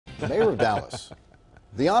Mayor of Dallas.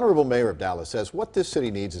 The Honorable Mayor of Dallas says what this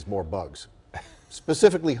city needs is more bugs,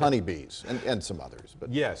 specifically honeybees and some others.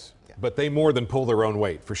 But yes, but they more than pull their own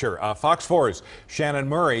weight, for sure. Fox 4's Shannon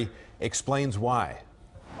Murray explains why.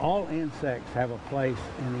 All insects have a place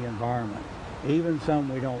in the environment, even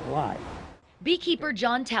some we don't like. Beekeeper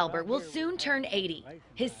John Talbert will soon turn 80.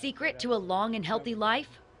 His secret to a long and healthy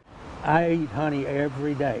life? I eat honey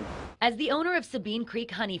every day. As the owner of Sabine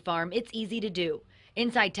Creek Honey Farm, it's easy to do.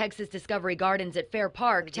 Inside Texas Discovery Gardens at Fair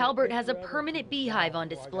Park, Talbert has a permanent beehive on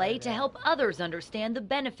display to help others understand the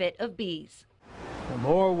benefit of bees. The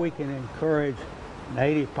more we can encourage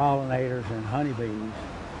native pollinators and honeybees,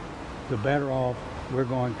 the better off we're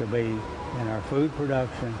going to be in our food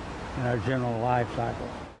production and our general life cycle.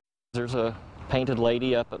 There's a painted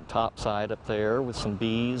lady up at the top side up there with some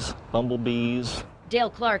bees, bumblebees. Dale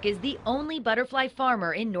Clark is the only butterfly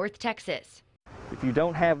farmer in North Texas. If you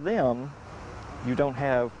don't have them, you don't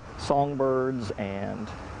have songbirds and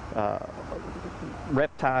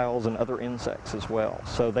reptiles and other insects as well.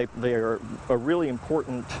 So they are a really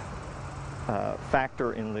important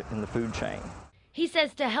factor in the food chain. He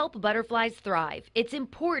says to help butterflies thrive, it's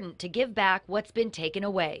important to give back what's been taken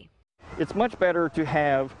away. It's much better to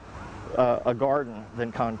have a garden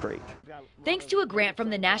than concrete. Thanks to a grant from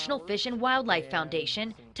the National Fish and Wildlife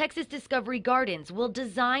Foundation, Texas Discovery Gardens will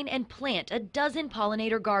design and plant a dozen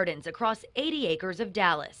pollinator gardens across 80 acres of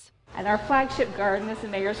Dallas. And our flagship garden is the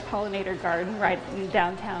Mayor's Pollinator Garden right in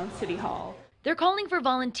downtown City Hall. They're calling for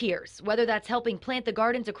volunteers, whether that's helping plant the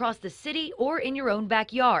gardens across the city or in your own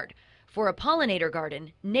backyard. For a pollinator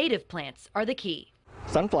garden, native plants are the key.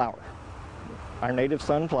 Sunflower, our native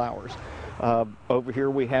sunflowers. Over here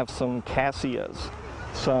we have some cassias,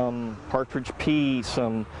 some partridge pea,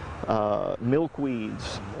 some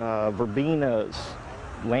milkweeds, verbenas,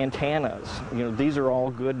 lantanas. You know, these are all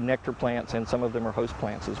good nectar plants, and some of them are host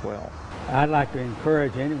plants as well. I'd like to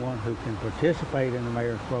encourage anyone who can participate in the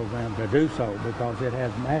Mayor's program to do so because it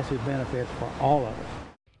has massive benefits for all of us.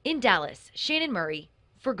 In Dallas, Shannon Murray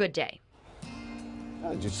for Good Day.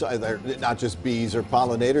 They're not just bees or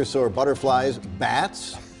pollinators, so are butterflies,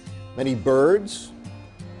 bats, many birds,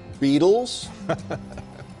 beetles.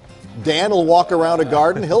 Dan will walk around a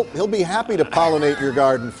garden. He'll be happy to pollinate your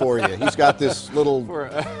garden for you. He's got this little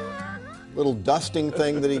dusting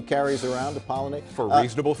thing that he carries around to pollinate. For a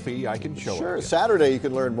reasonable fee, I can show it. Sure. Saturday, you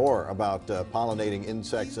can learn more about pollinating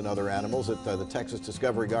insects and other animals at the Texas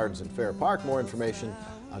Discovery Gardens in Fair Park. More information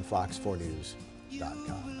on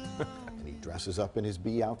fox4news.com. And he dresses up in his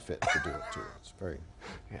bee outfit to do it too. It's very...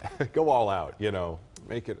 Go all out, you know,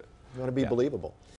 make it... You want to be believable.